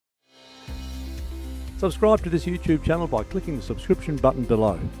Subscribe to this YouTube channel by clicking the subscription button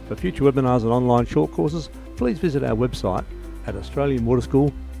below. For future webinars and online short courses, please visit our website at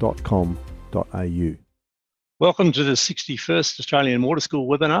australianwaterschool.com.au. Welcome to the 61st Australian Water School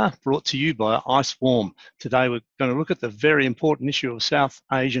webinar brought to you by IceWarm. Today we're going to look at the very important issue of South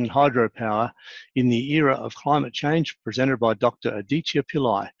Asian hydropower in the era of climate change, presented by Dr. Aditya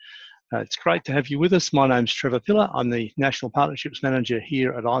Pillai. It's great to have you with us. My name's Trevor Pillar. I'm the National Partnerships Manager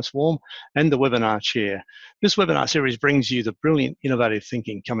here at IceWarm and the webinar chair. This webinar series brings you the brilliant, innovative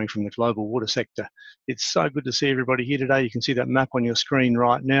thinking coming from the global water sector. It's so good to see everybody here today. You can see that map on your screen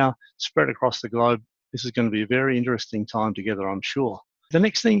right now, spread across the globe. This is going to be a very interesting time together, I'm sure. The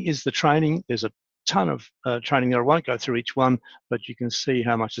next thing is the training. There's a ton of training there. I won't go through each one, but you can see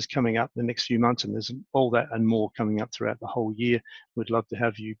how much is coming up in the next few months, and there's all that and more coming up throughout the whole year. We'd love to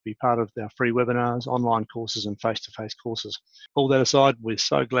have you be part of our free webinars, online courses, and face-to-face courses. All that aside, we're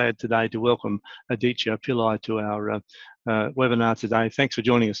so glad today to welcome Aditya Pillai to our webinar today. Thanks for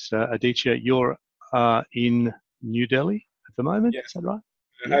joining us, Aditya. You're in New Delhi at the moment, Yes. Is that right?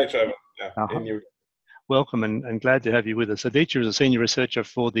 Hi, Trevor. Yeah, in New Delhi. Welcome and glad to have you with us. Aditya is a senior researcher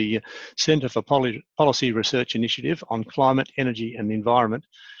for the Centre for Policy Research Initiative on Climate, Energy and the Environment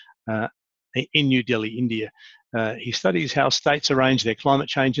in New Delhi, India. He studies how states arrange their climate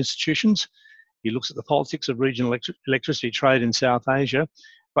change institutions. He looks at the politics of regional electricity trade in South Asia,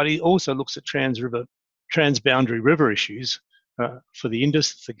 but he also looks at transboundary river issues for the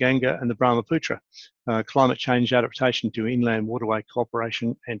Indus, the Ganga and the Brahmaputra, climate change adaptation to inland waterway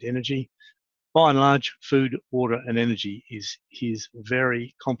cooperation and energy. By and large, food, water and energy is his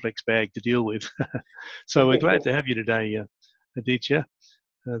very complex bag to deal with. So we're glad to have you today, Aditya.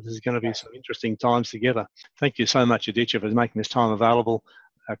 This is going to be some interesting times together. Thank you so much, Aditya, for making this time available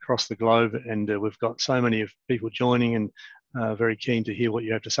across the globe. And we've got so many of people joining and very keen to hear what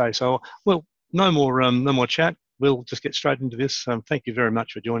you have to say. So, well, no more chat. We'll just get straight into this. Thank you very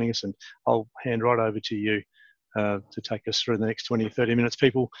much for joining us, and I'll hand right over to you to take us through the next 20 or 30 minutes.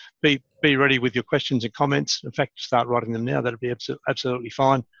 People, be ready with your questions and comments. In fact, start writing them now. That'll be absolutely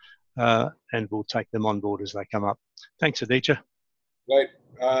fine. And we'll take them on board as they come up. Thanks, Aditya. Right.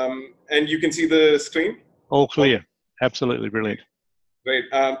 And you can see the screen? All clear. Absolutely brilliant. Great.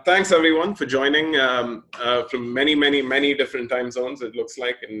 Thanks, everyone, for joining from many different time zones, it looks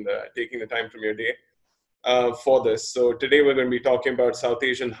like, and taking the time from your day for this. So today we're going to be talking about South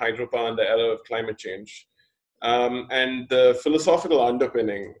Asian hydropower and the era of climate change. And the philosophical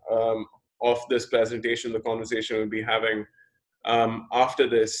underpinning of this presentation, the conversation we'll be having after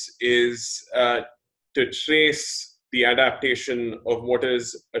this, is to trace the adaptation of what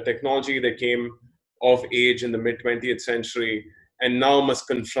is a technology that came of age in the mid-20th century and now must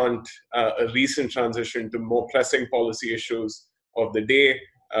confront a recent transition to more pressing policy issues of the day,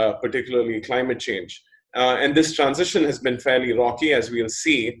 particularly climate change. And this transition has been fairly rocky, as we'll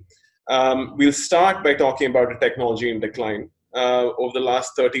see. We'll start by talking about a technology in decline. Over the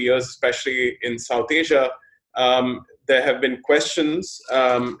last 30 years, especially in South Asia, there have been questions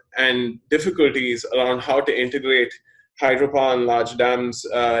and difficulties around how to integrate hydropower and large dams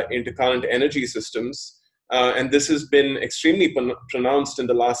into current energy systems. And this has been extremely pronounced in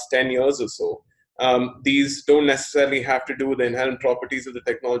the last 10 years or so. These don't necessarily have to do with the inherent properties of the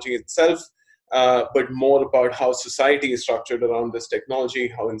technology itself, but more about how society is structured around this technology,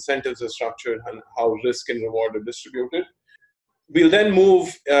 how incentives are structured, and how risk and reward are distributed. We'll then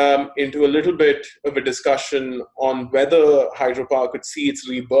move into a little bit of a discussion on whether hydropower could see its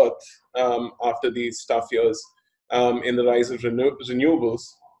rebirth after these tough years in the rise of renewables.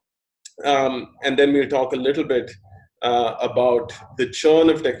 And then we'll talk a little bit about the churn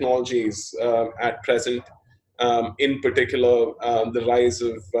of technologies at present. In particular, the rise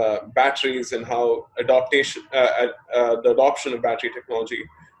of batteries and how the adoption of battery technology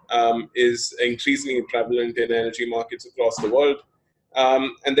is increasingly prevalent in energy markets across the world.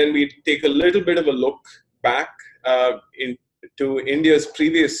 And then we take a little bit of a look back into India's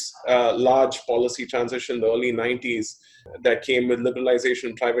previous large policy transition, the early 90s, that came with liberalization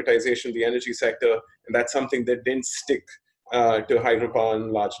and privatization of the energy sector. And that's something that didn't stick to hydropower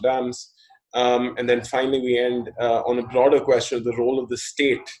and large dams. And then finally, we end on a broader question of the role of the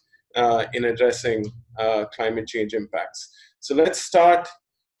state in addressing climate change impacts. So let's start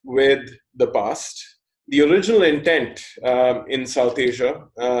with the past. The original intent in South Asia,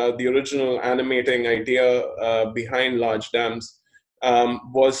 the original animating idea behind large dams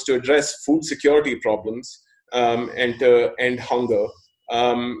was to address food security problems and to end hunger.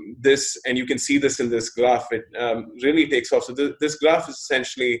 This, and you can see this in this graph, it really takes off. So this graph is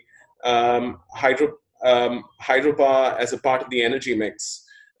essentially hydropower as a part of the energy mix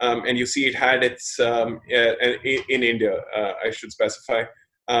and you see it had its in India, I should specify.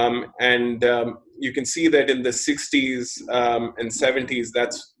 You can see that in the 60s and 70s,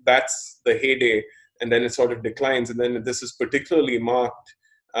 that's the heyday, and then it sort of declines. And then this is particularly marked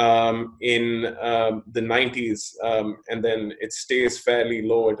in the 90s, and then it stays fairly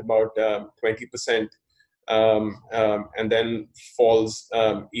low at about 20%, and then falls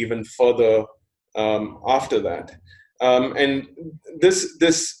even further after that. And this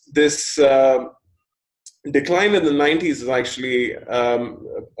decline in the 90s is actually a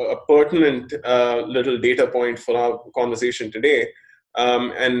pertinent little data point for our conversation today.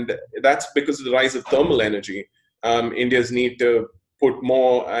 And that's because of the rise of thermal energy. India's need to put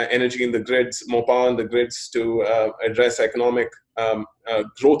more energy in the grids, more power in the grids to address economic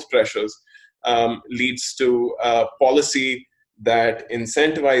growth pressures, leads to policy that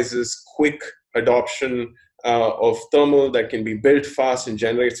incentivizes quick adoption of thermal that can be built fast and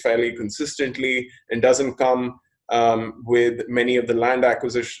generates fairly consistently, and doesn't come with many of the land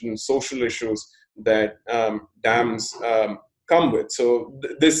acquisition social issues that dams come with. So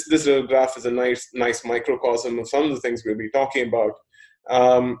this little graph is a nice microcosm of some of the things we'll be talking about.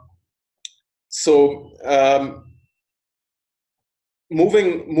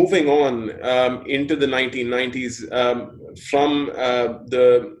 Moving on into the 1990s, from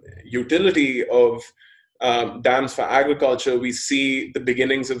the utility of dams for agriculture, we see the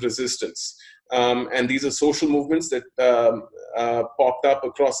beginnings of resistance. And these are social movements that popped up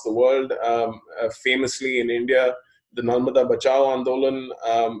across the world, famously in India, the Narmada Bachao Andolan,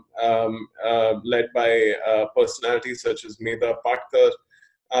 led by personalities such as Medha Patkar.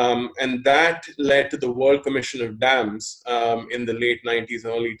 And that led to the World Commission of Dams in the late 90s,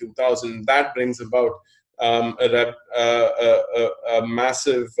 early 2000s. That brings about a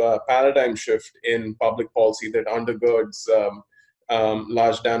massive paradigm shift in public policy that undergirds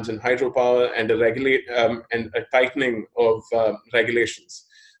large dams and hydropower, and a tightening of regulations.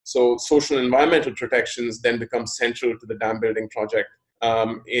 So social and environmental protections then become central to the dam building project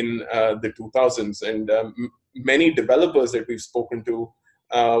in the 2000s. And many developers that we've spoken to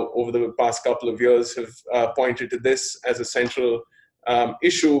over the past couple of years have pointed to this as a central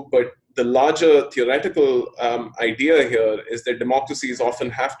issue. But the larger theoretical idea here is that democracies often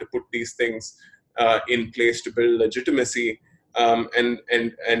have to put these things in place to build legitimacy, and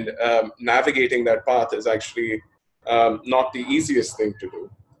navigating that path is actually not the easiest thing to do.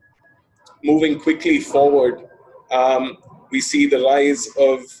 Moving quickly forward, we see the rise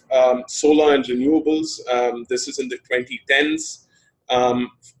of solar and renewables. This is in the 2010s.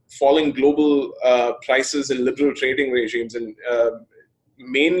 Falling global prices and liberal trading regimes, and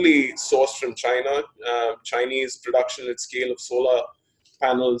mainly sourced from China. Chinese production at scale of solar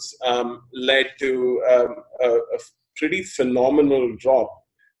panels led to a pretty phenomenal drop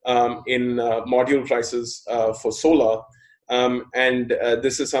in module prices for solar. And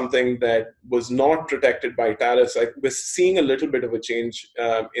this is something that was not protected by tariffs. We're seeing a little bit of a change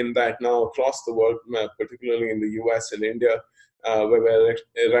in that now across the world, particularly in the US and India, where we're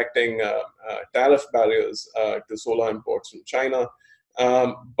erecting tariff barriers to solar imports from China.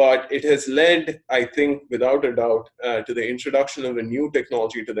 But it has led, I think, without a doubt, to the introduction of a new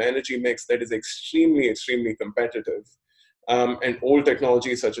technology to the energy mix that is extremely, extremely competitive. And old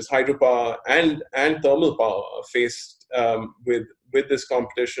technologies such as hydropower and thermal power are faced with this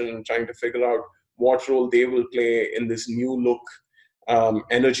competition, trying to figure out what role they will play in this new look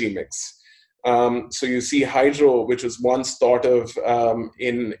energy mix. So you see hydro, which was once thought of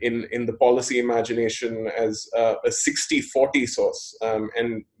in the policy imagination as a 60-40 source.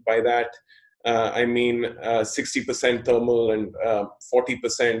 And by that, I mean 60% thermal and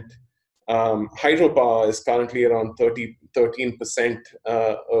 40% hydropower is currently around 13%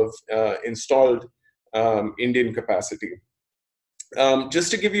 of installed Indian capacity.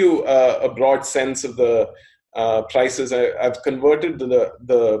 Just to give you a broad sense of the prices, I've converted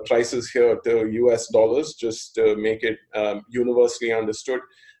the prices here to US dollars just to make it universally understood.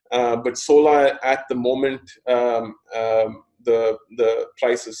 But solar at the moment, the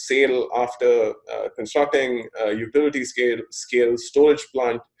price of sale after constructing a utility scale storage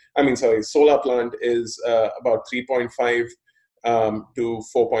plant, solar plant is about 3.5 to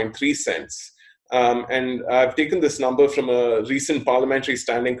 4.3 cents. And I've taken this number from a recent Parliamentary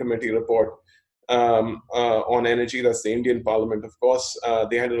Standing Committee report on energy. That's the Indian Parliament, of course.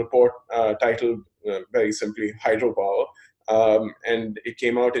 They had a report titled very simply Hydropower, and it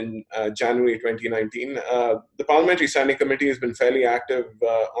came out in January 2019. The Parliamentary Standing Committee has been fairly active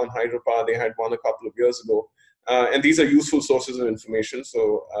on hydropower. They had one a couple of years ago. And these are useful sources of information.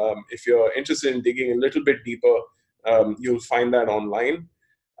 So if you're interested in digging a little bit deeper, you'll find that online.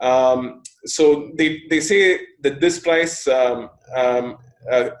 So they say that this price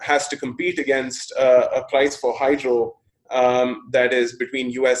has to compete against a price for hydro that is between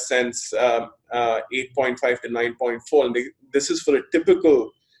US cents 8.5 to 9.4. And this is for a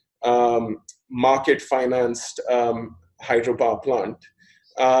typical market-financed hydropower plant.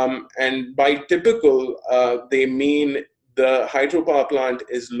 And by typical, they mean the hydropower plant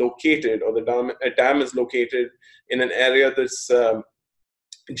is located, or a dam is located in an area that's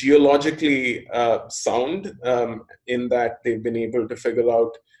geologically sound, in that they've been able to figure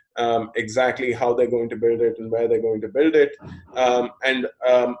out exactly how they're going to build it and where they're going to build it. And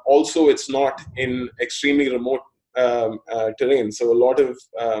also it's not in extremely remote terrain. So a lot of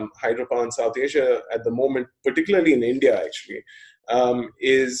hydropower in South Asia at the moment, particularly in India actually,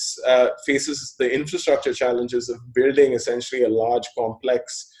 faces the infrastructure challenges of building essentially a large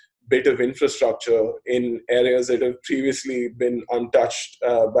complex bit of infrastructure in areas that have previously been untouched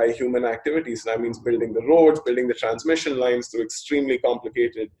by human activities. That means building the roads, building the transmission lines through extremely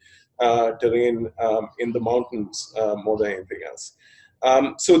complicated terrain in the mountains more than anything else.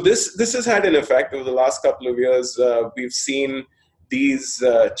 So this has had an effect over the last couple of years. We've seen these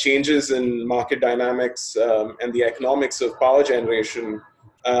changes in market dynamics and the economics of power generation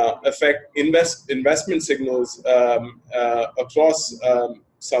affect investment signals across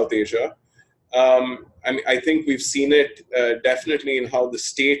South Asia. I think we've seen it definitely in how the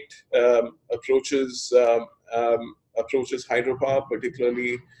state approaches hydropower,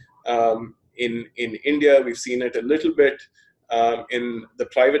 particularly in India. We've seen it a little bit in the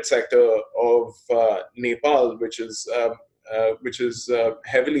private sector of Nepal, which is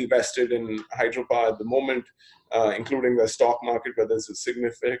heavily vested in hydropower at the moment, including the stock market, where there's a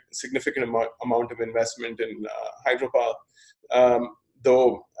significant amount of investment in hydropower.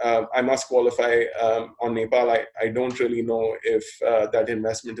 Though I must qualify on Nepal, I don't really know if that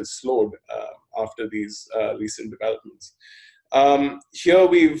investment is slowed after these recent developments. Here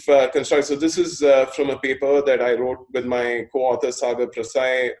we've constructed, so this is from a paper that I wrote with my co-author Sagar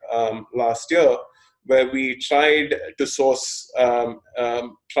Prasai last year, where we tried to source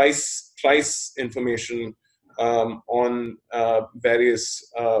price information on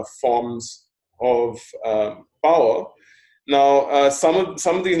various forms of power. Now, some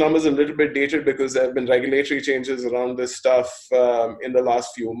of these numbers are a little bit dated because there have been regulatory changes around this stuff in the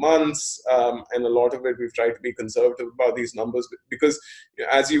last few months, and a lot of it we've tried to be conservative about these numbers because,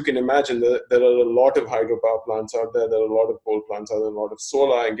 as you can imagine, there are a lot of hydropower plants out there, there are a lot of coal plants out there, a lot of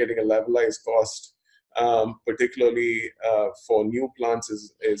solar, and getting a levelized cost, particularly for new plants,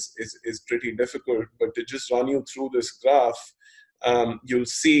 is pretty difficult. But to just run you through this graph, you'll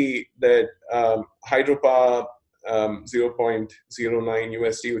see that hydropower 0.09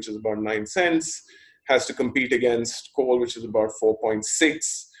 USD, which is about 9 cents, has to compete against coal, which is about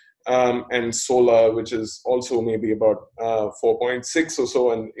 4.6, and solar, which is also maybe about 4.6 or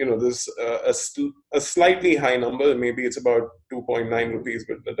so. And there's a slightly high number. Maybe it's about 2.9 rupees,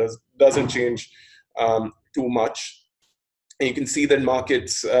 but that doesn't change too much. And you can see that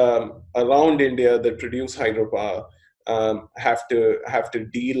markets around India that produce hydropower have to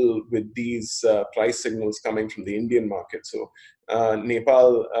deal with these price signals coming from the Indian market. So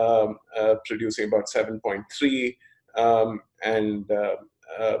Nepal producing about 7.3, and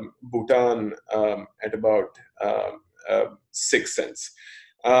Bhutan at about 6 cents.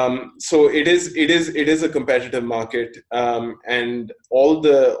 So it is a competitive market, and all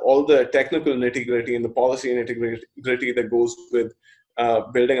the technical nitty-gritty and the policy nitty-gritty that goes with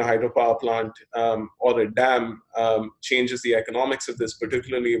building a hydropower plant or a dam changes the economics of this,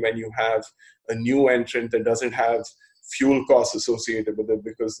 particularly when you have a new entrant that doesn't have fuel costs associated with it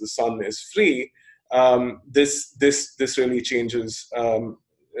because the sun is free. This really changes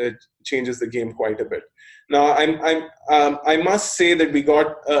the game quite a bit. Now, I must say that we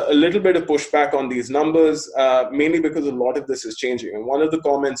got a little bit of pushback on these numbers, mainly because a lot of this is changing. And one of the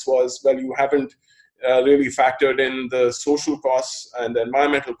comments was, well, you haven't really factored in the social costs and the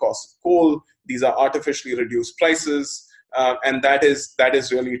environmental costs of coal. These are artificially reduced prices, and that is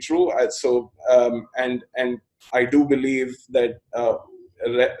really true. And I do believe that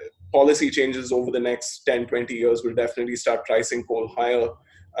policy changes over the next 10, 20 years will definitely start pricing coal higher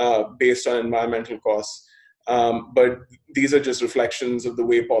based on environmental costs. But these are just reflections of the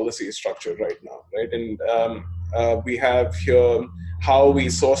way policy is structured right now, right? And we have here how we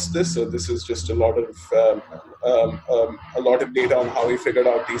source this. So this is just a lot of data on how we figured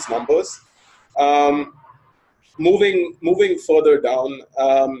out these numbers. Moving further down,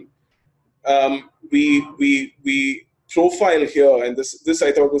 we profile here, and this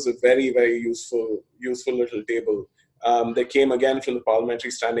I thought was a very, very useful little table. They came again from the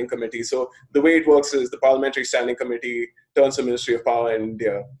Parliamentary Standing Committee. So the way it works is the Parliamentary Standing Committee turns to the Ministry of Power in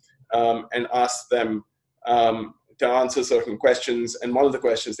India and asks them to answer certain questions. And one of the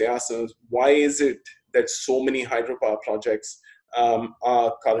questions they asked them is, why is it that so many hydropower projects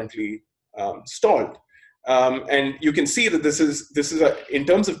are currently stalled? And you can see that this is in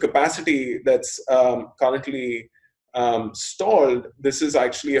terms of capacity that's currently stalled. This is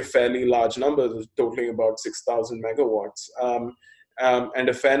actually a fairly large number, totaling about 6,000 megawatts, and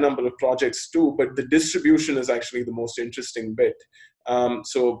a fair number of projects too. But the distribution is actually the most interesting bit.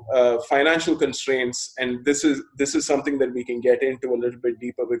 So financial constraints, and this is something that we can get into a little bit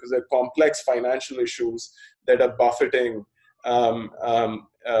deeper, because there are complex financial issues that are buffeting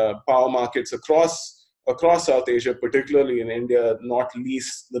power markets across South Asia, particularly in India, not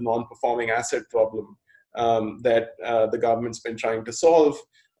least the non-performing asset problem that the government's been trying to solve.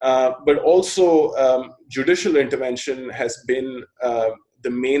 But also judicial intervention has been the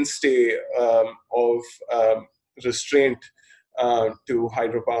mainstay of restraint to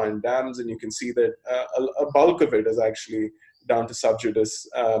hydropower and dams, and you can see that a bulk of it is actually down to sub judice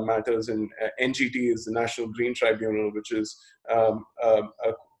matters. And NGT is the National Green Tribunal, which is a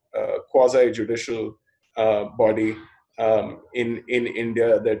quasi-judicial body in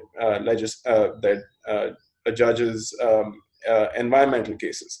India that judges environmental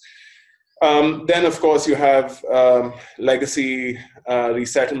cases. Then, of course, you have legacy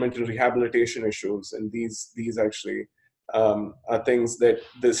resettlement and rehabilitation issues, and these actually are things that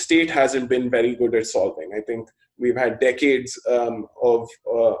the state hasn't been very good at solving. I think we've had decades of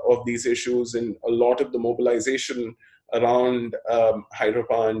these issues, and a lot of the mobilization around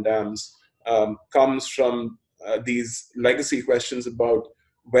hydropower and dams comes from these legacy questions about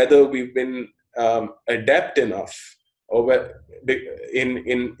whether we've been adept enough or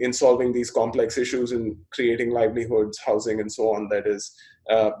in solving these complex issues and creating livelihoods, housing, and so on, that is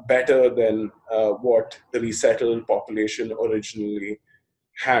better than what the resettled population originally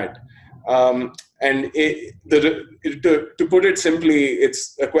had. And to put it simply,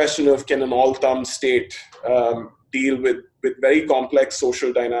 it's a question of, can an all-thumb state deal with very complex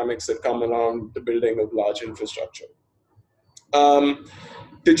social dynamics that come around the building of large infrastructure?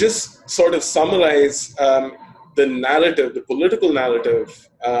 To just sort of summarize the narrative, the political narrative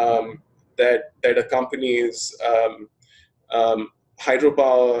that accompanies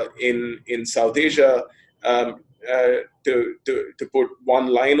hydropower in South Asia, to put one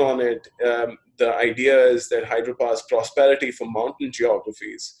line on it, the idea is that hydropower is prosperity for mountain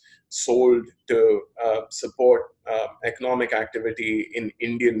geographies sold to support economic activity in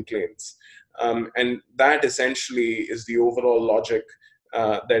Indian plains. And that essentially is the overall logic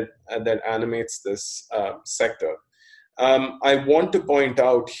that animates this sector. I want to point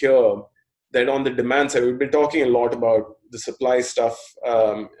out here that on the demand side, we've been talking a lot about the supply stuff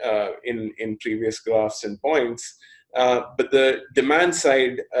in previous graphs and points, but the demand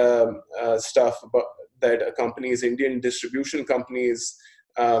side stuff that accompanies Indian distribution companies'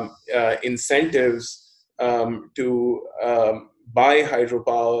 incentives to buy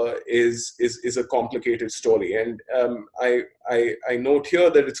hydropower is a complicated story. And I note here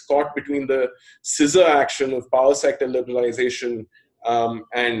that it's caught between the scissor action of power sector liberalization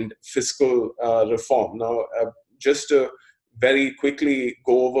and fiscal reform. Now, just to very quickly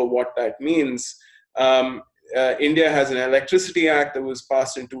go over what that means, India has an Electricity Act that was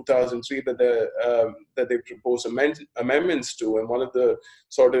passed in 2003 that they proposed amendments to, and one of the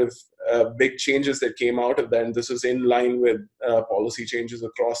sort of big changes that came out of that, and this is in line with policy changes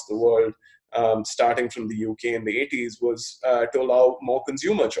across the world, starting from the UK in the 80s, was to allow more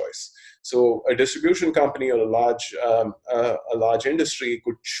consumer choice. So a distribution company or a large industry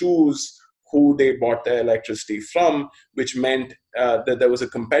could choose who they bought their electricity from, which meant that there was a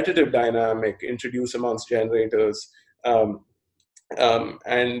competitive dynamic introduced amongst generators and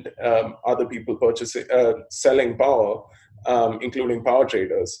other people selling power, including power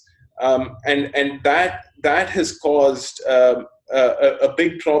traders. And that has caused a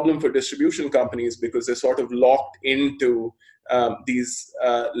big problem for distribution companies, because they're sort of locked into these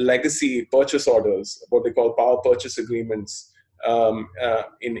legacy purchase orders, what they call power purchase agreements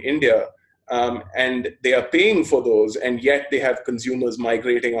in India. And they are paying for those, and yet they have consumers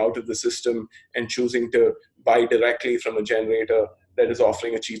migrating out of the system and choosing to buy directly from a generator that is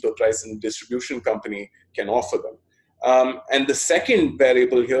offering a cheaper price than the distribution company can offer them. And the second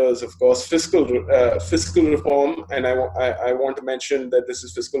variable here is, of course, fiscal reform. And I want to mention that this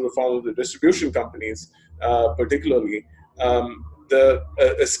is fiscal reform of the distribution companies, particularly.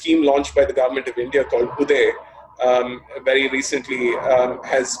 A scheme launched by the government of India called Uday, very recently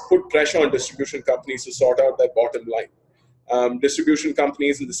has put pressure on distribution companies to sort out their bottom line. Distribution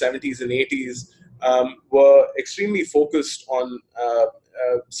companies in the 70s and 80s were extremely focused on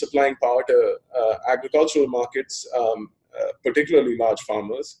supplying power to agricultural markets, particularly large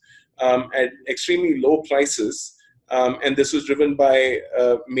farmers, at extremely low prices. And this was driven by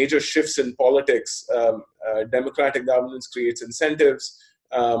major shifts in politics. Democratic governance creates incentives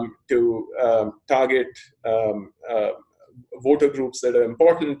to target voter groups that are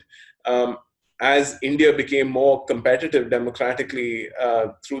important. As India became more competitive democratically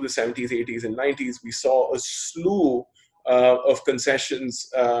through the 70s, 80s, and 90s, we saw a slew of concessions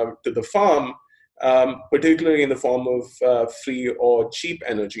to the farm, particularly in the form of free or cheap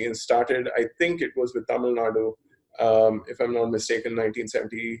energy. And started, I think it was with Tamil Nadu, if I'm not mistaken,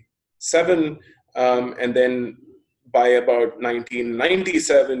 1977. And then by about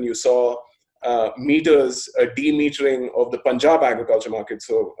 1997, you saw meters, a demetering of the Punjab agriculture market.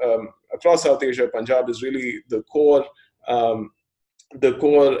 So across South Asia, Punjab is really the core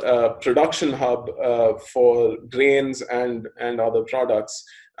production hub for grains and other products.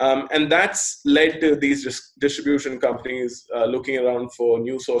 And that's led to these distribution companies looking around for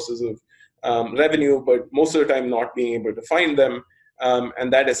new sources of revenue, but most of the time not being able to find them.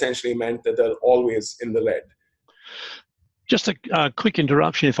 And that essentially meant that they're always in the red. Just a quick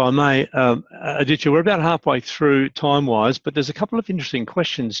interruption, if I may, Aditya. We're about halfway through time-wise, but there's a couple of interesting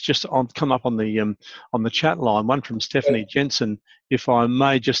questions just come up on the chat line. One from Stephanie Jensen, if I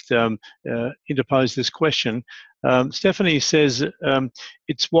may just interpose this question. Stephanie says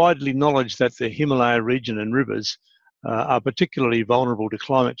it's widely acknowledged that the Himalaya region and rivers are particularly vulnerable to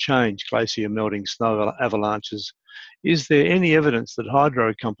climate change, glacier melting, snow avalanches. Is there any evidence that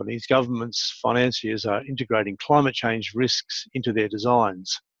hydro companies, governments, financiers are integrating climate change risks into their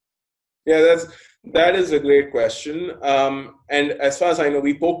designs? Yeah, that is a great question. And as far as I know,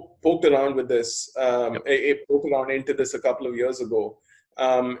 we poked around with this, poked around into this a couple of years ago.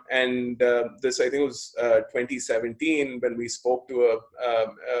 And this, I think, was 2017 when we spoke to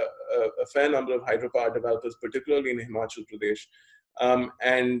a fair number of hydropower developers, particularly in Himachal Pradesh,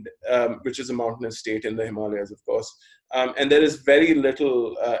 and which is a mountainous state in the Himalayas, of course. And there is very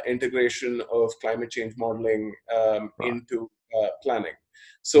little integration of climate change modeling into planning.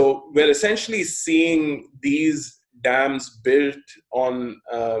 So we're essentially seeing these dams built on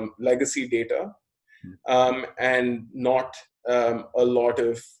legacy data and not a lot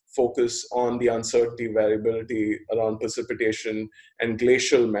of focus on the uncertainty variability around precipitation and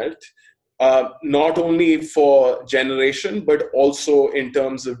glacial melt. Not only for generation, but also in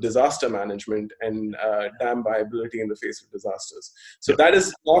terms of disaster management and dam viability in the face of disasters. So that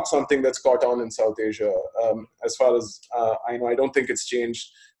is not something that's caught on in South Asia. As far as I know, I don't think it's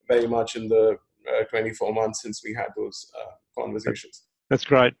changed very much in the 24 months since we had those conversations. That's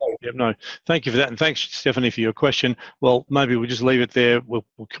great. Yep, no, thank you for that, and thanks, Stephanie, for your question. Well, maybe we'll just leave it there. We'll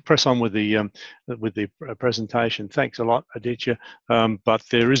press on with the presentation. Thanks a lot, Aditya. But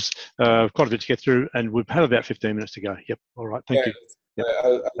there is quite a bit to get through, and we've had about 15 minutes to go. Yep. All right. Thank you. Yep.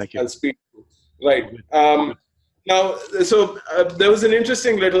 Thank you. I'll speak. Right. Now, so there was an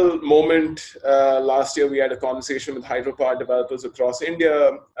interesting little moment last year. We had a conversation with hydropower developers across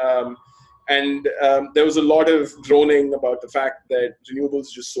India. And there was a lot of droning about the fact that renewables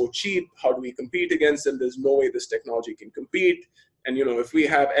are just so cheap. How do we compete against them? There's no way this technology can compete. And, you know, if we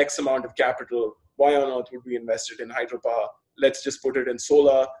have X amount of capital, why on earth would we invest it in hydropower? Let's just put it in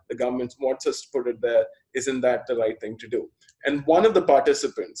solar. The government wants us to put it there. Isn't that the right thing to do? And one of the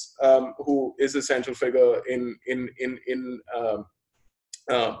participants, who is a central figure in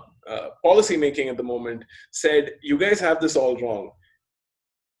policy making at the moment, said, "You guys have this all wrong.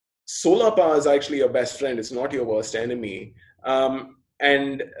 Solar power is actually your best friend. It's not your worst enemy."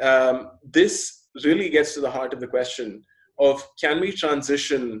 This really gets to the heart of the question of, can we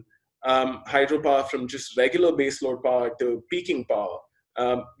transition hydropower from just regular baseload power to peaking power?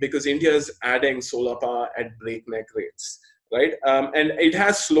 Because India is adding solar power at breakneck rates, right? And it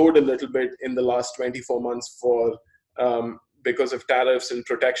has slowed a little bit in the last 24 months because of tariffs and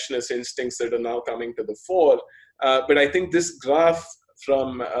protectionist instincts that are now coming to the fore. But I think this graph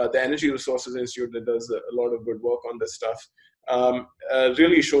from the Energy Resources Institute that does a lot of good work on this stuff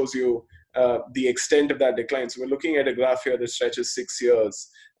really shows you the extent of that decline. So we're looking at a graph here that stretches 6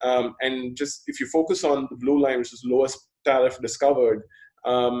 years. And just if you focus on the blue line, which is lowest tariff discovered,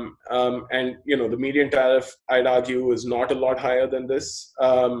 and you know, the median tariff, I'd argue, is not a lot higher than this,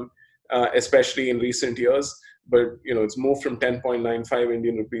 especially in recent years. But you know, it's moved from 10.95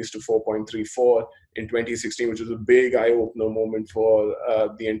 Indian rupees to 4.34 in 2016, which was a big eye-opener moment for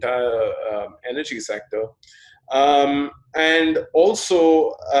the entire energy sector. And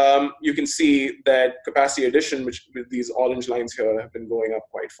also, you can see that capacity addition, which with these orange lines here, have been going up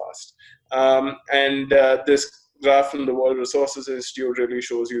quite fast. This graph from the World Resources Institute really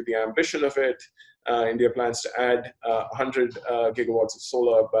shows you the ambition of it. India plans to add 100 gigawatts of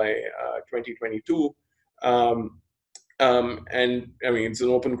solar by 2022. And I mean, it's an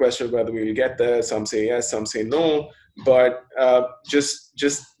open question whether we'll get there. Some say yes, some say no. But just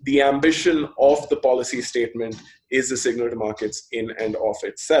the ambition of the policy statement is a signal to markets in and of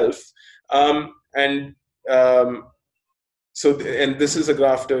itself. So, and this is a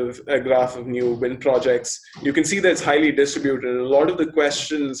graph of new wind projects. You can see that it's highly distributed. And a lot of the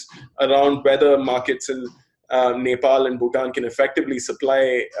questions around whether markets in Nepal and Bhutan can effectively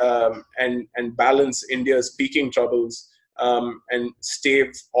supply and balance India's peaking troubles and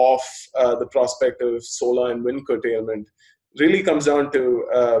stave off the prospect of solar and wind curtailment really comes down to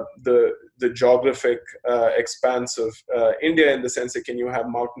the geographic expanse of India, in the sense that can you have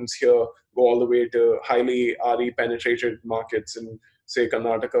mountains here go all the way to highly RE penetrated markets in, say,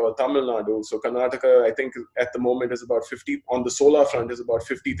 Karnataka or Tamil Nadu. So Karnataka, I think at the moment is about 50, on the solar front, is about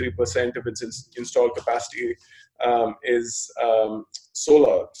 53% of its installed capacity is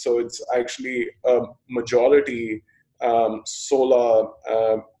solar. So it's actually a majority solar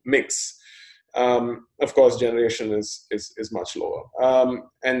mix. Of course, generation is much lower.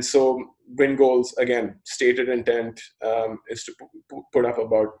 And so wind goals, again, stated intent is to put up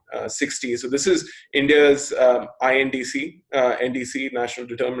about 60. So this is India's INDC, NDC,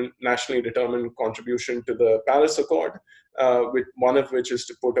 nationally determined contribution to the Paris Accord, with one of which is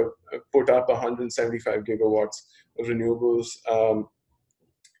to put up 175 gigawatts of renewables.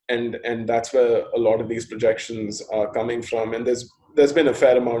 And that's where a lot of these projections are coming from. And there's been a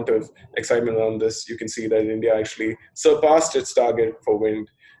fair amount of excitement around this. You can see that India actually surpassed its target for wind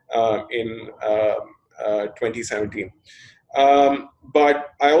in 2017.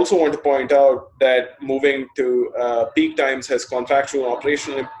 But I also want to point out that moving to peak times has contractual and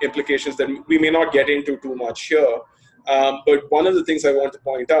operational implications that we may not get into too much here. But one of the things I want to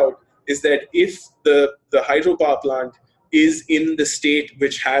point out is that if the hydropower plant is in the state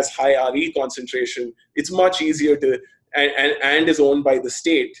which has high RE concentration, it's much easier to, and is owned by the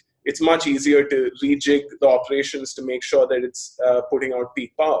state, it's much easier to rejig the operations to make sure that it's putting out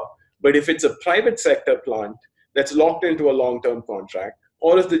peak power. But if it's a private sector plant that's locked into a long-term contract,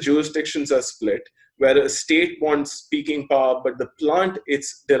 or if the jurisdictions are split, where a state wants peaking power, but the plant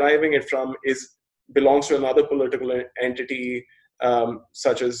it's deriving it from belongs to another political entity,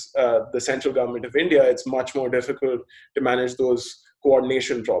 such as the central government of India, it's much more difficult to manage those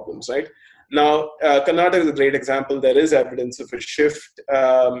coordination problems, right? Now, Karnataka is a great example. There is evidence of a shift.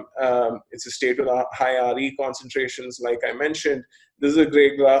 It's a state with high RE concentrations, like I mentioned. This is a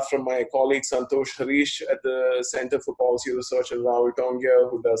great graph from my colleague Santosh Harish at the Center for Policy Research at Rahul Tongia,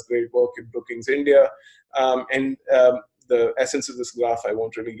 who does great work in Brookings, India. The essence of this graph, I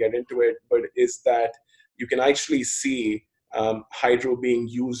won't really get into it, but is that you can actually see hydro being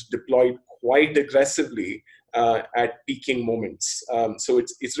deployed quite aggressively at peaking moments. So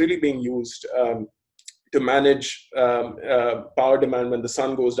it's really being used to manage power demand. When the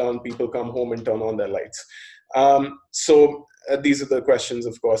sun goes down, people come home and turn on their lights. So these are the questions,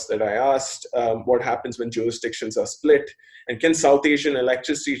 of course, that I asked. What happens when jurisdictions are split? And can South Asian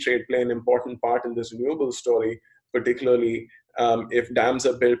electricity trade play an important part in this renewable story, particularly if dams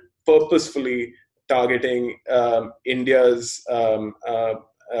are built purposefully targeting India's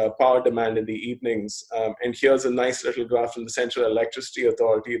power demand in the evenings? And here's a nice little graph from the Central Electricity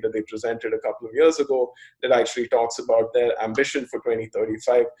Authority that they presented a couple of years ago that actually talks about their ambition for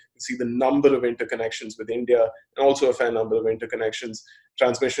 2035. You see the number of interconnections with India, and also a fair number of interconnections,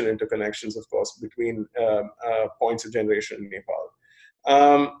 transmission interconnections, of course, between points of generation in Nepal.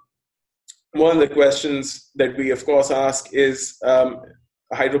 One of the questions that we, of course, ask is,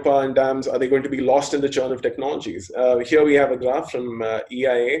 hydropower and dams, are they going to be lost in the churn of technologies? Here we have a graph from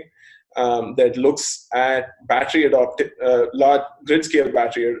EIA that looks at large grid-scale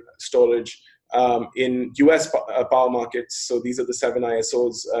battery storage in US power markets. So these are the 7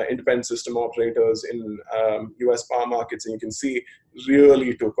 ISOs, independent system operators in US power markets. And you can see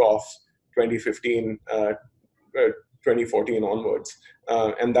really took off 2015, 2014 onwards.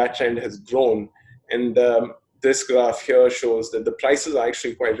 And that trend has grown. And this graph here shows that the prices are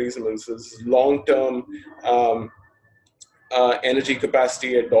actually quite reasonable. So this is long-term energy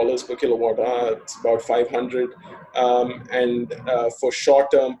capacity at dollars per kilowatt hour. It's about 500. And for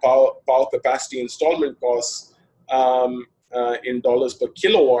short-term power capacity installment costs, in dollars per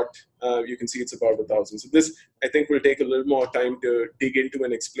kilowatt, you can see it's about 1,000. So this, I think, will take a little more time to dig into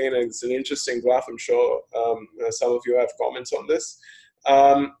and explain. And it's an interesting graph. I'm sure some of you have comments on this.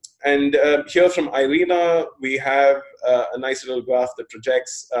 And here from Irina, we have a nice little graph that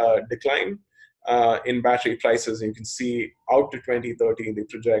projects decline in battery prices. And you can see out to 2030, they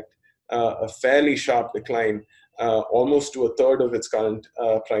project a fairly sharp decline, almost to a third of its current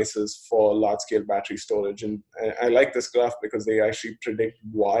prices for large-scale battery storage. And I like this graph because they actually predict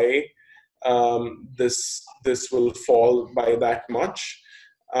why this will fall by that much.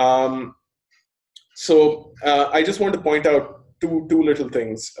 So I just want to point out two little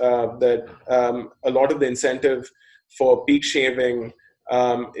things, that a lot of the incentive for peak shaving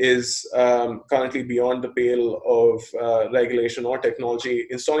is currently beyond the pale of regulation or technology.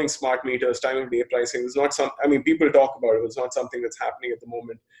 Installing smart meters, time of day pricing is not I mean, people talk about it, it's not something that's happening at the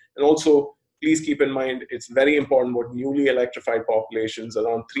moment. And also, please keep in mind, it's very important what newly electrified populations,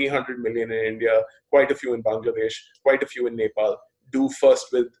 around 300 million in India, quite a few in Bangladesh, quite a few in Nepal, do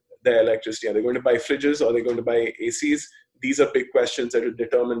first with their electricity. Are they going to buy fridges? Or are they going to buy ACs? These are big questions that will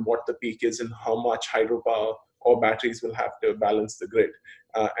determine what the peak is and how much hydropower or batteries will have to balance the grid,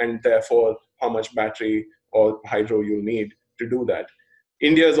 and therefore how much battery or hydro you'll need to do that.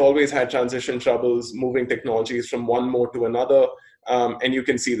 India has always had transition troubles, moving technologies from one mode to another, and you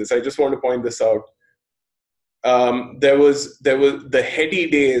can see this. I just want to point this out. There was the heady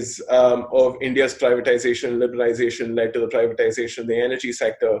days of India's privatization, liberalization led to the privatization of the energy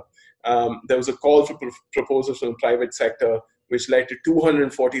sector. There was a call for proposals from the private sector, which led to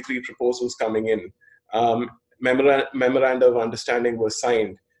 243 proposals coming in. Memoranda of understanding was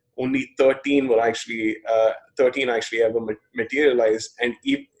signed. Only 13 were actually 13 actually ever materialized, and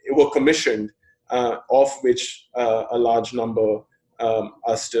were commissioned, of which a large number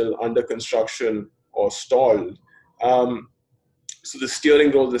are still under construction or stalled. So the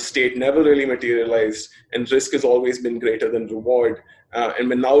steering role of the state never really materialized, and risk has always been greater than reward. And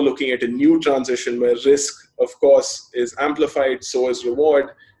we're now looking at a new transition where risk, of course, is amplified, so is reward.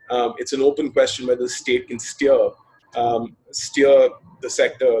 It's an open question whether the state can steer the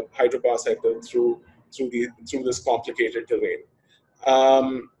sector, hydropower sector, through this complicated terrain.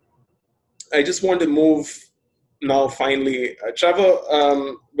 I just want to move now. Finally, Trevor,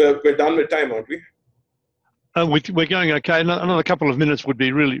 we're done with time, aren't we? We're going okay. Another couple of minutes would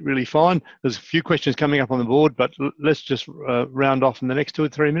be really fine. There's a few questions coming up on the board, but let's just round off in the next 2 or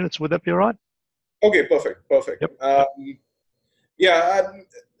 3 minutes. Would that be all right? Okay, perfect. Yep.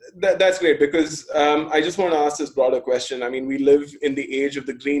 That's great, because I just want to ask this broader question. I mean, we live in the age of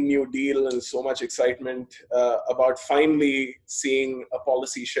the Green New Deal, and so much excitement about finally seeing a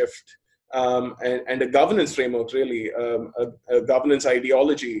policy shift and a governance framework, really, a governance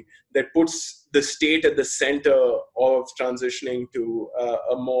ideology that puts the state at the center of transitioning to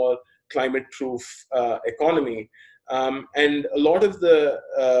a more climate-proof economy. And a lot of the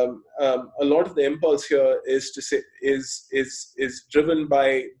impulse here is to say is driven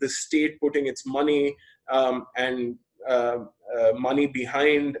by the state putting its money and money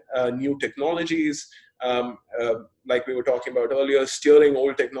behind new technologies, like we were talking about earlier, steering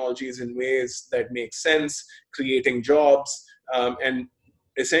old technologies in ways that make sense, creating jobs, and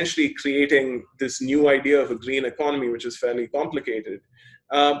essentially creating this new idea of a green economy, which is fairly complicated.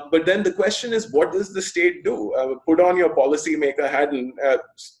 But then the question is, what does the state do? Put on your policymaker hat, and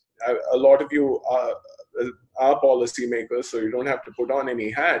a lot of you are policymakers, so you don't have to put on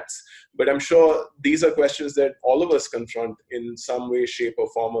any hats. But I'm sure these are questions that all of us confront in some way, shape, or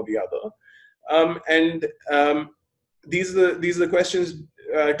form or the other. These are the questions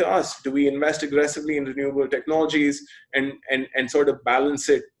to us. Do we invest aggressively in renewable technologies and sort of balance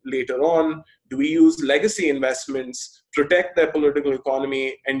it later on? Do we use legacy investments, protect their political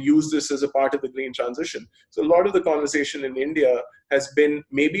economy, and use this as a part of the green transition? So a lot of the conversation in India has been,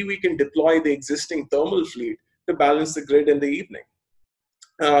 maybe we can deploy the existing thermal fleet to balance the grid in the evening.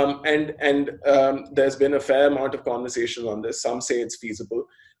 There's been a fair amount of conversation on this. Some say it's feasible.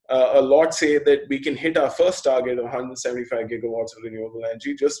 A lot say that we can hit our first target of 175 gigawatts of renewable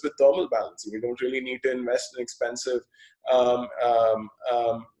energy just with thermal balancing. We don't really need to invest in expensive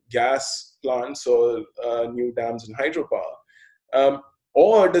gas plants or new dams and hydropower.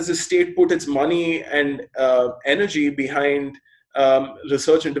 Or does the state put its money and energy behind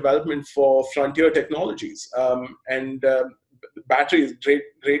research and development for frontier technologies? Battery is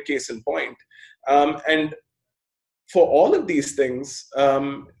great case in point. And for all of these things,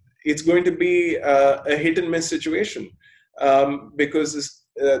 it's going to be a hit and miss situation, because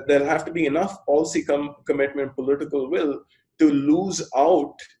there'll have to be enough policy commitment, political will to lose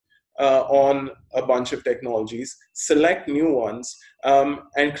out on a bunch of technologies, select new ones,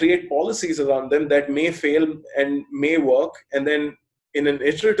 and create policies around them that may fail and may work, and then in an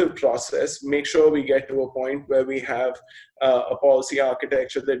iterative process, make sure we get to a point where we have a policy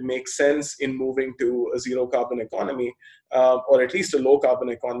architecture that makes sense in moving to a zero carbon economy, or at least a low carbon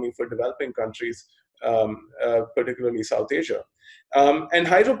economy for developing countries, particularly South Asia. And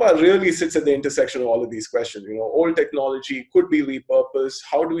hydropower really sits at the intersection of all of these questions. Old technology could be repurposed.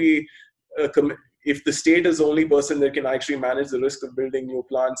 How do we, if the state is the only person that can actually manage the risk of building new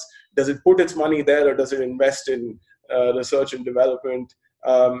plants, does it put its money there, or does it invest in research and development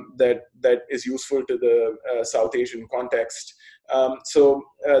that is useful to the South Asian context? So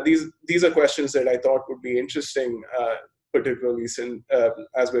these are questions that I thought would be interesting, particularly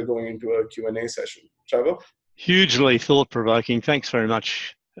as we're going into a Q&A session. Trevor? Hugely thought-provoking. Thanks very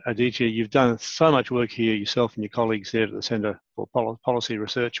much, Aditya. You've done so much work here, yourself and your colleagues there at the Centre for Policy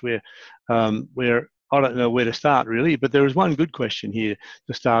Research, where I don't know where to start really, but there is one good question here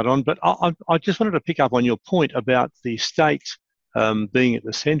to start on. But I just wanted to pick up on your point about the state being at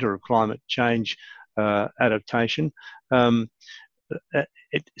the centre of climate change adaptation.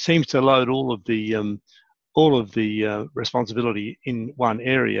 It seems to load all of the responsibility in one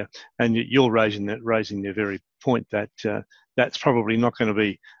area, and you're raising the very point that that's probably not going to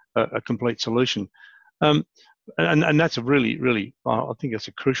be a complete solution. And that's a really, I think that's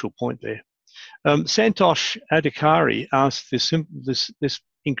a crucial point there. Santosh Adhikari asked this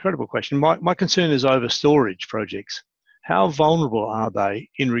incredible question. My concern is over storage projects. How vulnerable are they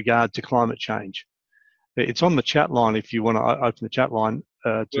in regard to climate change? It's on the chat line if you want to open the chat line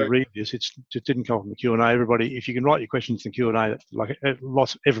to read this. It didn't come from the Q&A. Everybody, if you can write your questions in the Q&A, like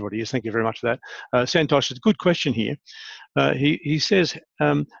everybody is. Thank you very much for that. Santosh, it's a good question here. He says,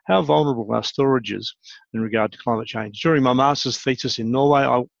 how vulnerable are storages in regard to climate change? During my master's thesis in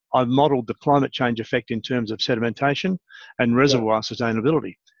Norway, I modelled the climate change effect in terms of sedimentation and reservoir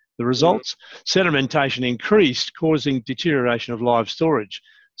sustainability. The results, sedimentation increased, causing deterioration of live storage.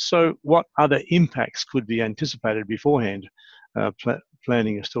 So what other impacts could be anticipated beforehand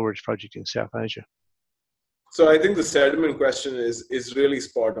planning a storage project in South Asia? So I think the sediment question is really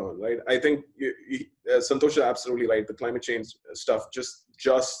spot on, right? I think Santosh is absolutely right. The climate change stuff,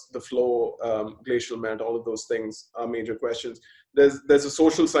 just the flow, glacial melt, all of those things are major questions. There's a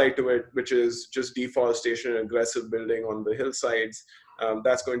social side to it, which is just deforestation and aggressive building on the hillsides.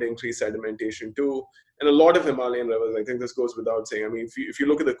 That's going to increase sedimentation too. And a lot of Himalayan rivers, I think this goes without saying. I mean, if you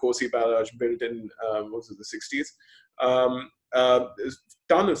look at the Kosi barrage built in, the 60s, there's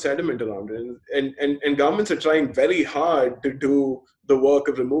a ton of sediment around it. And governments are trying very hard to do the work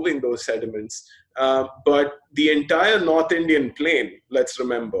of removing those sediments. But the entire North Indian plain, let's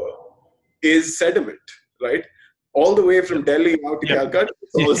remember, is sediment, right? All the way from Delhi out to Calcutta,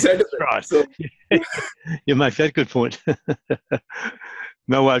 it's all sediment. Right. So, you make that good point.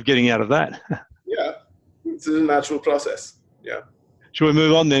 No way of getting out of that. Yeah, it's a natural process. Yeah. Shall we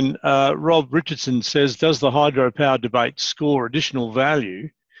move on then? Rob Richardson says, does the hydropower debate score additional value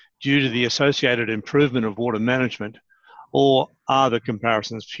due to the associated improvement of water management, or are the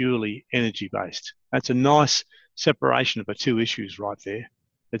comparisons purely energy-based? That's a nice separation of the two issues right there.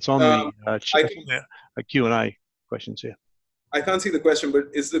 It's on the Q&A questions here. I can't see the question, but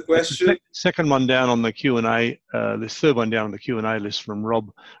is the question... Second one down on the Q&A list, third one down on the Q&A list from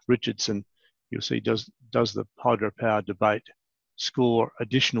Rob Richardson. You'll see, does the hydropower debate score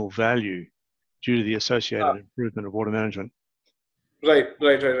additional value due to the associated improvement of water management? Right.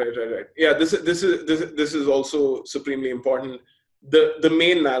 Yeah, this is also supremely important. The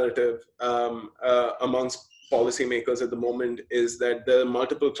main narrative amongst policymakers at the moment is that there are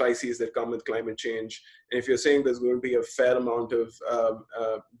multiple crises that come with climate change. And if you're saying there's going to be a fair amount of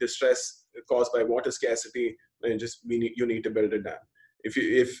distress caused by water scarcity, then you need to build a dam.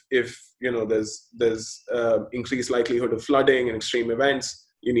 If there's increased likelihood of flooding and extreme events,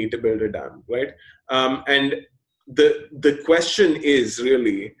 you need to build a dam, right? And the question is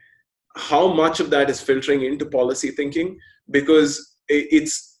really how much of that is filtering into policy thinking, because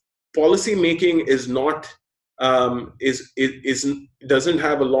it's policy making is not doesn't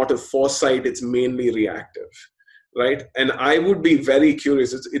have a lot of foresight. It's mainly reactive, right? And I would be very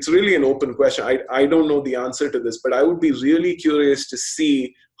curious. It's really an open question. I don't know the answer to this, but I would be really curious to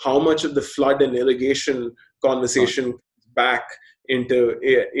see how much of the flood and irrigation conversation back into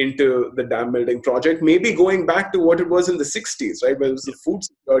the dam building project, maybe going back to what it was in the 60s, right? Where it was the food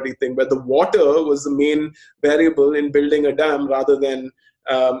security thing, where the water was the main variable in building a dam rather than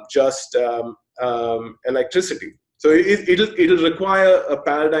just electricity. So it'll require a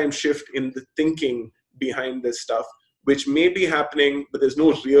paradigm shift in the thinking behind this stuff. which may be happening, but there's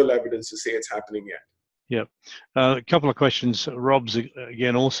no real evidence to say it's happening yet. Yep. A couple of questions, Rob's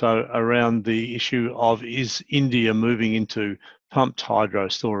again, also around the issue of, is India moving into pumped hydro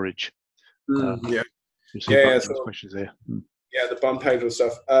storage? Yeah. You see both those questions there. Yeah, the pumped hydro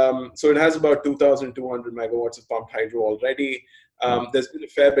stuff. So it has about 2,200 megawatts of pumped hydro already. There's been a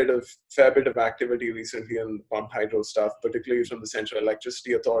fair bit of activity recently in the pumped hydro stuff, particularly from the Central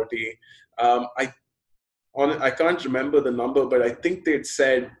Electricity Authority. I can't remember the number, but I think they'd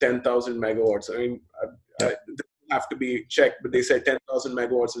said 10,000 megawatts. I mean, they have to be checked, but they said 10,000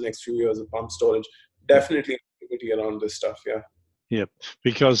 megawatts in the next few years of pump storage. Definitely activity around this stuff, yeah. Yeah,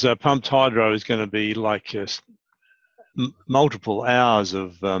 because pumped hydro is going to be like multiple hours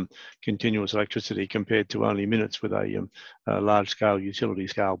of continuous electricity compared to only minutes with a large-scale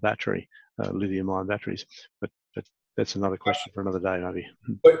utility-scale battery, lithium-ion batteries. But that's another question for another day, maybe.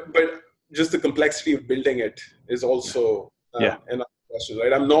 But just the complexity of building it is also another question,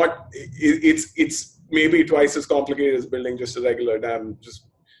 right? It's maybe twice as complicated as building just a regular dam, just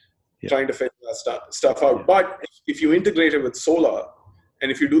trying to figure that stuff out. But if you integrate it with solar,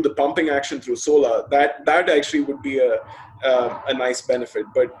 and if you do the pumping action through solar, that actually would be a nice benefit.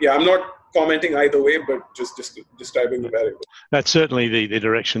 But yeah, I'm not commenting either way, but just describing the variable. That's certainly the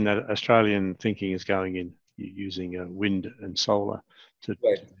direction that Australian thinking is going in, using wind and solar to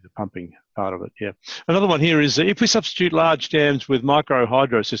do the pumping part of it. Yeah. Another one here is, if we substitute large dams with micro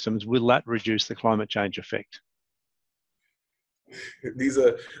hydro systems, will that reduce the climate change effect? These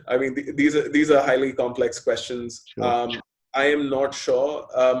are highly complex questions. Sure. I am not sure.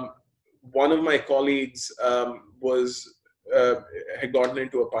 One of my colleagues had gotten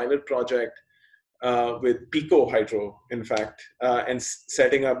into a pilot project with Pico Hydro, in fact, and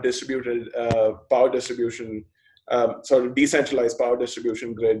setting up distributed power distribution, sort of decentralized power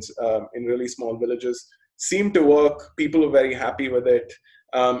distribution grids in really small villages. Seemed to work. People are very happy with it.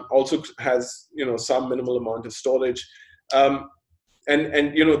 Also has some minimal amount of storage. And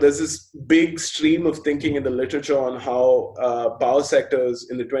there's this big stream of thinking in the literature on how power sectors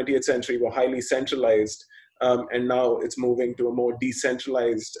in the 20th century were highly centralized, and now it's moving to a more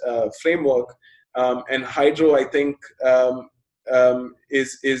decentralized framework. And hydro, I think,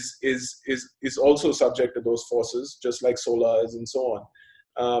 is also subject to those forces, just like solar is, and so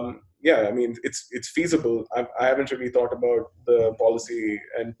on. Yeah, I mean, it's feasible. I haven't really thought about the policy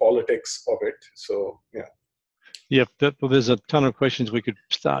and politics of it. So yeah. Yep, well, there's a ton of questions we could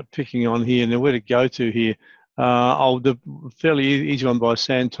start picking on here, and where to go to here. The fairly easy one by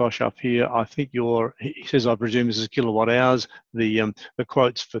Santosh up here. I think he says, I presume this is kilowatt hours. The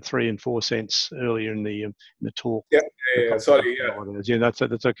quotes for 3 and 4 cents earlier in the talk. Yeah. Sorry. Yeah, that's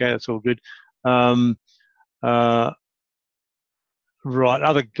okay. That's all good. Right.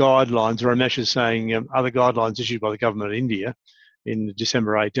 Other guidelines. Ramesh is saying other guidelines issued by the government of India in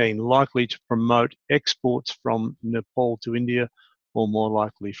December 18, likely to promote exports from Nepal to India, or more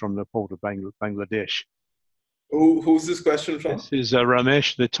likely from Nepal to Bangladesh. Who's this question from? This is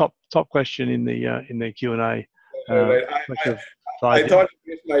Ramesh, the top question in the Q&A. Right. I thought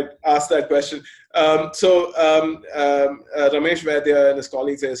you might ask that question. So Ramesh Vaidya and his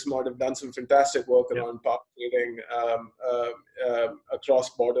colleagues at SMART have done some fantastic work around power trading across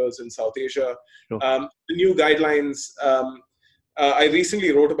borders in South Asia. Sure. The new guidelines, I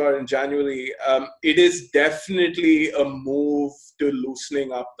recently wrote about in January. It is definitely a move to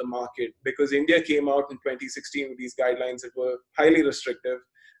loosening up the market, because India came out in 2016 with these guidelines that were highly restrictive,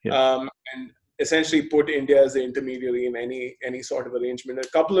 and essentially put India as the intermediary in any sort of arrangement. A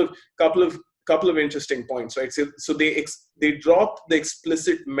couple of interesting points, right? So they dropped the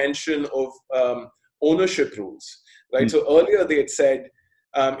explicit mention of ownership rules, right? So earlier they had said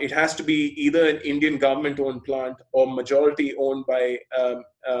it has to be either an Indian government-owned plant or majority owned by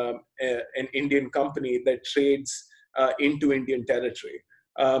an Indian company that trades into Indian territory.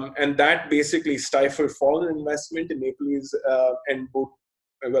 And that basically stifled foreign investment in Nepalese and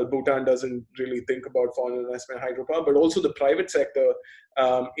Bhutan doesn't really think about foreign investment in hydropower, but also the private sector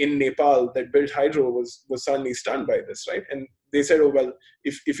in Nepal that built hydro was suddenly stunned by this, right? And they said, oh, well,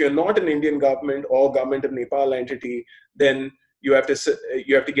 if you're not an Indian government or government of Nepal entity, then you have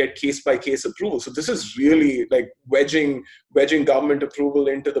to get case-by-case approval. So this is really like wedging government approval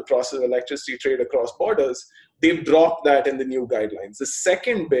into the process of electricity trade across borders. They've dropped that in the new guidelines. The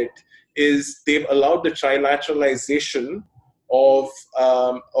second bit is they've allowed the trilateralization of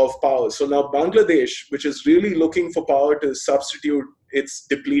power. So now Bangladesh, which is really looking for power to substitute its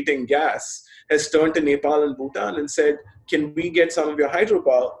depleting gas, has turned to Nepal and Bhutan and said, can we get some of your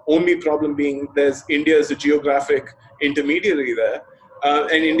hydropower? Only problem being India is a geographic intermediary there.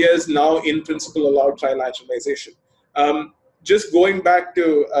 And India is now in principle allowed trilateralization. Just going back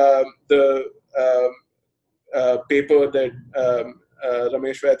to the paper that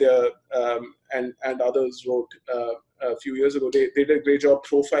Ramesh Vaidya and others wrote a few years ago, they did a great job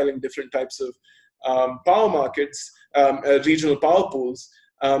profiling different types of power markets, regional power pools,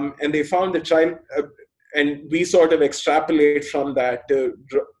 and they found that and we sort of extrapolate from that to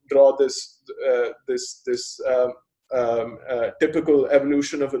draw this typical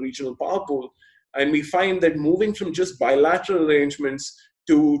evolution of a regional power pool. And we find that moving from just bilateral arrangements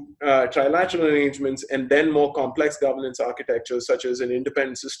to trilateral arrangements and then more complex governance architectures, such as an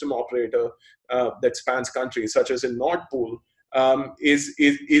independent system operator that spans countries, such as in Nord Pool, is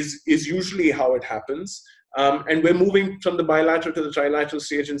usually how it happens. And we're moving from the bilateral to the trilateral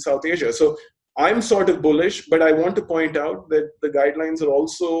stage in South Asia. So I'm sort of bullish, but I want to point out that the guidelines are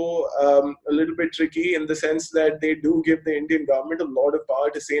also a little bit tricky in the sense that they do give the Indian government a lot of power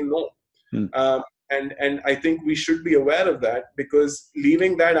to say no. And I think we should be aware of that, because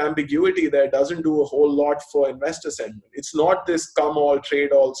leaving that ambiguity there doesn't do a whole lot for investor sentiment. It's not this come all,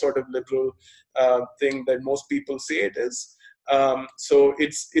 trade all sort of liberal thing that most people say it is. So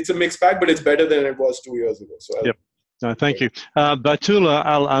it's a mixed bag, but it's better than it was 2 years ago. So yep. No, thank you. Batula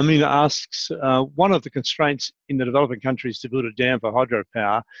Al-Amina asks, one of the constraints in the developing countries to build a dam for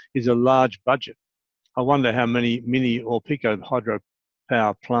hydropower is a large budget. I wonder how many mini or pico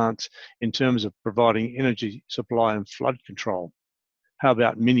hydropower plants in terms of providing energy supply and flood control. How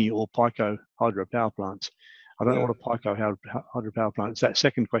about mini or pico hydropower plants? I don't know what a pico hydropower plant is. That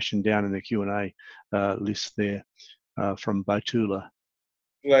second question down in the Q&A list there from Batula.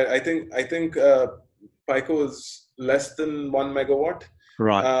 Right. I think pico is less than 1 megawatt.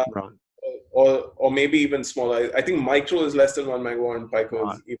 Right. Right. Or maybe even smaller. I think micro is less than 1 megawatt and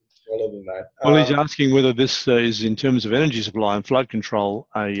pico is even smaller than that. Well, he's asking whether this is, in terms of energy supply and flood control,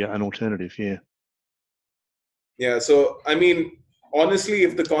 an alternative here. Yeah. So, I mean, honestly,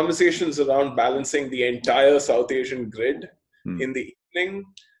 if the conversation's around balancing the entire South Asian grid in the evening,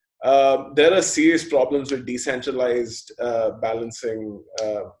 there are serious problems with decentralized balancing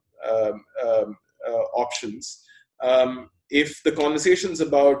options. If the conversation's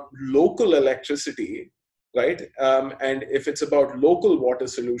about local electricity, right, and if it's about local water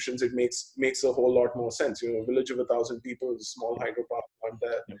solutions, it makes a whole lot more sense. You know, a village of 1,000 people, a small hydropower plant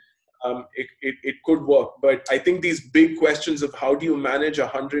there. It could work, but I think these big questions of how do you manage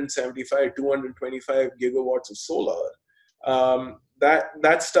 175, 225 gigawatts of solar,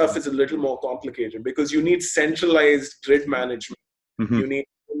 that stuff is a little more complicated, because you need centralized grid management. You need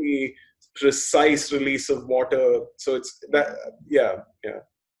really precise release of water. So it's that, yeah.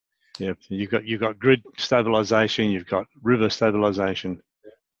 You've got grid stabilization, you've got river stabilization,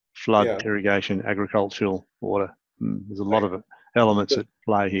 flood, irrigation, agricultural water. There's a lot of elements at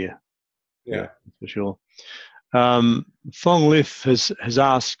play here. Yeah, for sure. Thong Lith has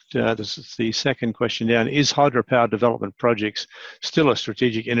asked, this is the second question down, is hydropower development projects still a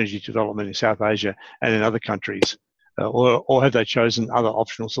strategic energy development in South Asia and in other countries? Or have they chosen other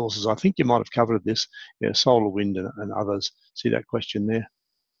optional sources? I think you might have covered this, solar, wind, and others. See that question there?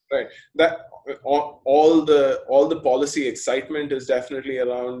 Right. That all the policy excitement is definitely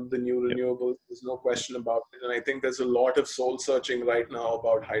around the new renewables. There's no question about it, and I think there's a lot of soul searching right now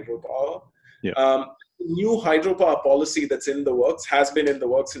about hydropower. New hydropower policy that's in the works has been in the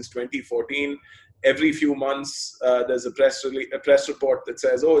works since 2014. Every few months, there's a press report that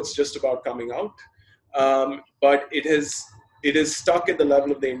says, "Oh, it's just about coming out," but it is stuck at the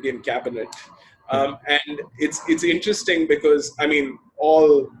level of the Indian cabinet. And it's interesting because, I mean,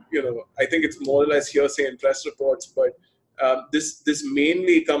 I think it's more or less hearsay in press reports, but this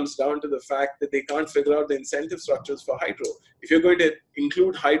mainly comes down to the fact that they can't figure out the incentive structures for hydro. If you're going to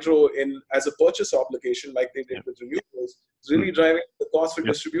include hydro as a purchase obligation, like they did with renewables, it's really driving the cost for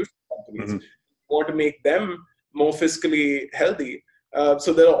distribution companies. You want to make them more fiscally healthy.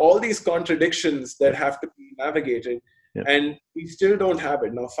 So there are all these contradictions that have to be navigated. And we still don't have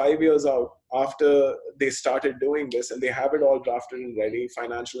it. Now, 5 years out after they started doing this, and they have it all drafted and ready,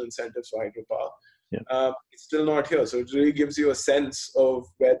 financial incentives for hydropower, it's still not here. So it really gives you a sense of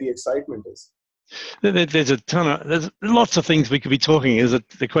where the excitement is. There's lots of things we could be talking.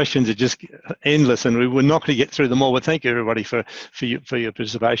 The questions are just endless, and we're not going to get through them all. But thank you, everybody, for your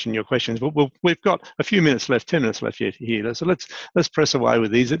participation, your questions. We've got a few minutes left, 10 minutes left yet here. So let's press away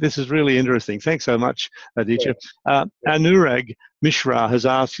with these. This is really interesting. Thanks so much, Aditya. Anurag Mishra has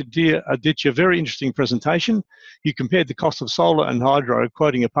asked, "Dear Aditya, very interesting presentation. You compared the cost of solar and hydro,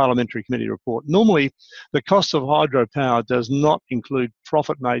 quoting a parliamentary committee report. Normally, the cost of hydropower does not include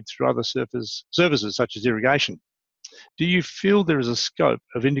profit made through other services such as irrigation. Do you feel there is a scope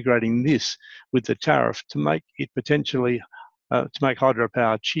of integrating this with the tariff to make it potentially to make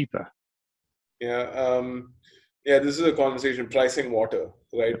hydropower cheaper? Yeah, yeah. This is a conversation. Pricing water,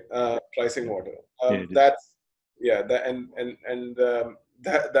 right? Pricing water. Yeah, it is. That's yeah. That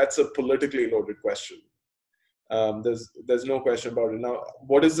that's a politically loaded question. There's no question about it. Now,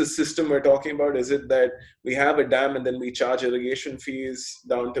 what is the system we're talking about? Is it that we have a dam and then we charge irrigation fees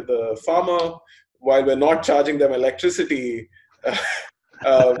down to the farmer while we're not charging them electricity fees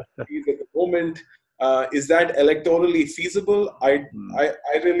at the moment? Is that electorally feasible? I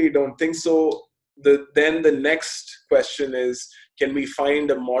really don't think so. Then the next question is, can we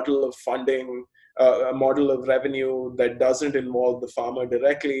find a model of funding, a model of revenue that doesn't involve the farmer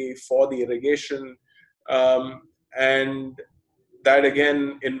directly for the irrigation? And that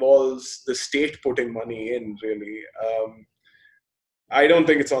again involves the state putting money in, really. I don't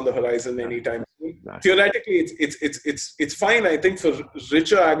think it's on the horizon anytime soon. No. Theoretically, it's fine. I think for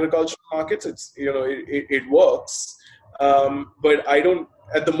richer agricultural markets, it works. But I don't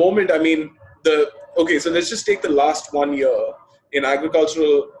at the moment. I mean, so let's just take the last 1 year in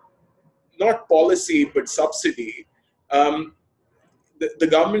agricultural, not policy but subsidy. The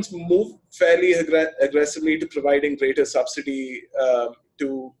government's moved fairly aggressively to providing greater subsidy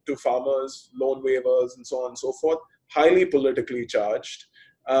to farmers, loan waivers, and so on and so forth. Highly politically charged.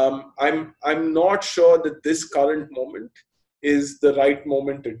 I'm not sure that this current moment is the right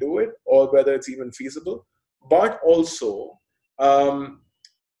moment to do it, or whether it's even feasible. But also,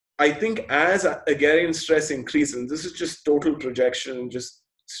 I think as agrarian stress increases, and this is just total projection, just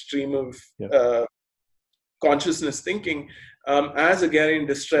stream of consciousness thinking. As agrarian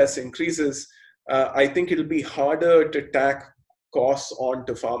distress increases, I think it'll be harder to tack costs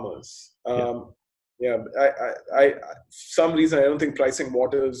onto farmers. Some reason I don't think pricing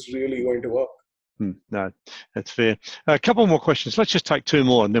water is really going to work. No, that's fair. A couple more questions. Let's just take two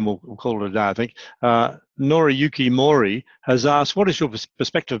more and then we'll call it a day, I think. Noriyuki Mori has asked, what is your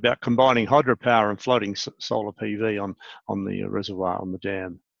perspective about combining hydropower and floating solar PV on the reservoir, on the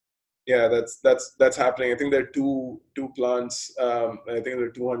dam? Yeah, that's happening. I think there are two plants. I think there are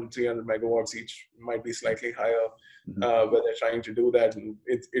 200, 300 megawatts each, might be slightly higher, where they're trying to do that. And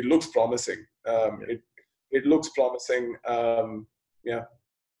it looks promising. It looks promising. Yeah.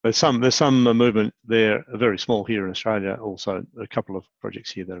 There's some movement there, very small here in Australia. Also, a couple of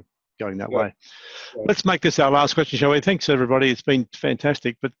projects here that are going that way. Right. Let's make this our last question, shall we? Thanks, everybody. It's been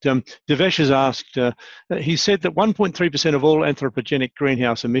fantastic. But Devesh has asked, he said that 1.3% of all anthropogenic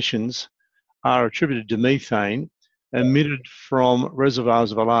greenhouse emissions are attributed to methane emitted from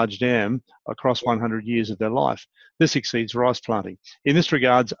reservoirs of a large dam across 100 years of their life. This exceeds rice planting. In this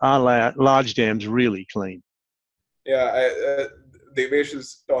regards, are large dams really clean? Yeah, Devesh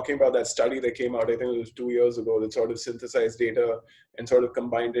is talking about that study that came out, I think it was 2 years ago, that sort of synthesized data and sort of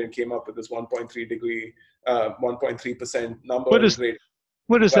combined it and came up with this 1.3% number. Where does that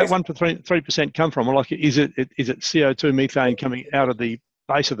 1.3% come from? Like, is it CO2 methane coming out of the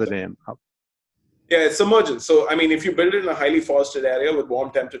base of the dam? Yeah, it's submergence. So, I mean, if you build it in a highly forested area with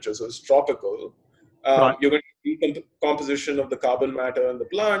warm temperatures, so it's tropical, right, you're going to see decomposition of the carbon matter in the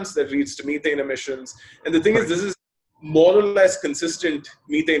plants that leads to methane emissions. And the thing is, this is more or less consistent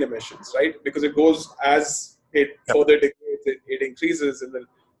methane emissions, right? Because it goes as it further degrades, it increases, and then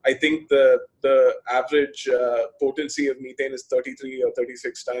I think the average potency of methane is 33 or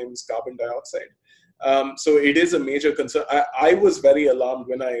 36 times carbon dioxide. So it is a major concern. I was very alarmed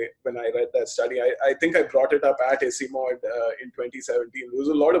when I read that study. I think I brought it up at ACMOD in 2017. There was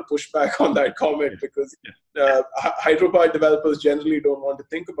a lot of pushback on that comment because hydropower developers generally don't want to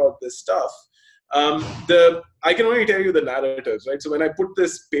think about this stuff. I can only tell you the narratives, right? So when I put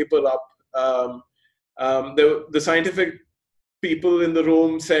this paper up, the scientific people in the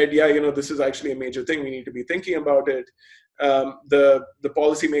room said, yeah, this is actually a major thing. We need to be thinking about it. The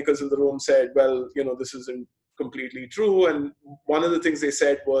policymakers in the room said, well, this isn't completely true. And one of the things they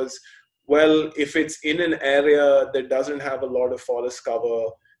said was, well, if it's in an area that doesn't have a lot of forest cover,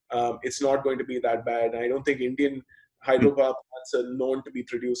 it's not going to be that bad. And I don't think Indian hydropower plants are known to be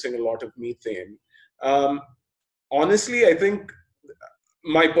producing a lot of methane. Honestly, I think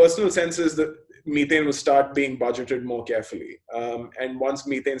my personal sense is that methane will start being budgeted more carefully. And once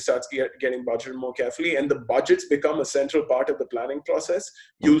methane starts getting budgeted more carefully and the budgets become a central part of the planning process,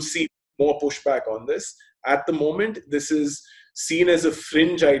 you'll see more pushback on this. At the moment, this is seen as a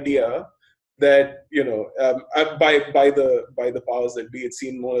fringe idea that, by the powers that be, it's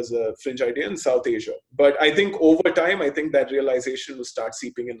seen more as a fringe idea in South Asia. But I think over time, I think that realization will start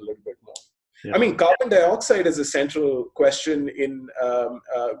seeping in a little bit more. I mean, carbon dioxide is a central question in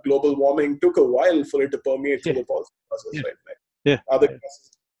global warming. Took a while for it to permeate through the policy process, right? Like other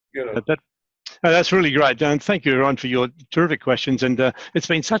gases, you know. That's really great, Dan. Thank you, everyone, for your terrific questions. And it's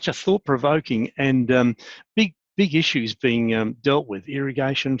been such a thought-provoking and big issues being dealt with: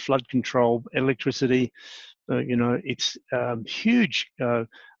 irrigation, flood control, electricity. You know, it's huge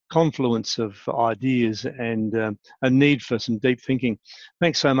confluence of ideas and a need for some deep thinking.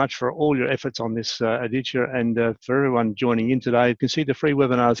 Thanks so much for all your efforts on this, Aditya, and for everyone joining in today. You can see the free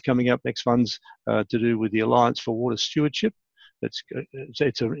webinars coming up. Next one's to do with the Alliance for Water Stewardship.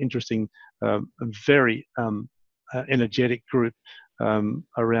 It's an interesting, very energetic group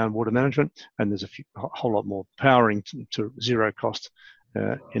around water management, and there's a whole lot more powering to zero cost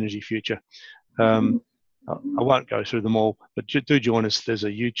energy future. I won't go through them all, but do join us. There's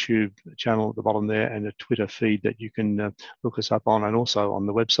a YouTube channel at the bottom there and a Twitter feed that you can look us up on, and also on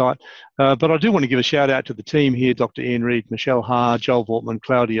the website. But I do want to give a shout out to the team here: Dr. Ian Reid, Michelle Ha, Joel Vortman,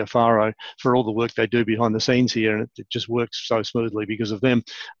 Claudia Faro, for all the work they do behind the scenes here, and it just works so smoothly because of them.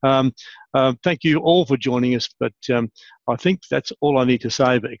 Thank you all for joining us, but I think that's all I need to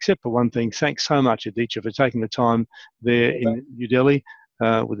say, but except for one thing. Thanks so much, Aditya, for taking the time there in New Delhi.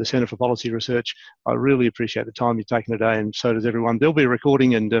 With the Centre for Policy Research. I really appreciate the time you've taken today, and so does everyone. There'll be a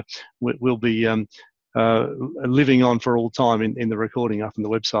recording, and we'll be living on for all time in the recording up on the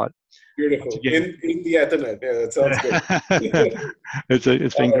website. Beautiful. In the Ethernet. Yeah, that sounds good.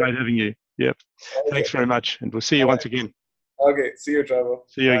 It's been great having you. Yep. Okay. Thanks very much, and we'll see you once again. Okay. See you, Trevor.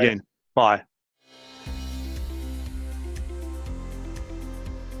 See you again. Bye.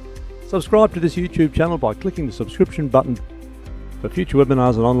 Subscribe to this YouTube channel by clicking the subscription button. For future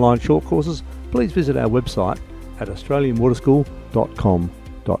webinars and online short courses, please visit our website at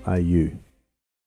australianwaterschool.com.au.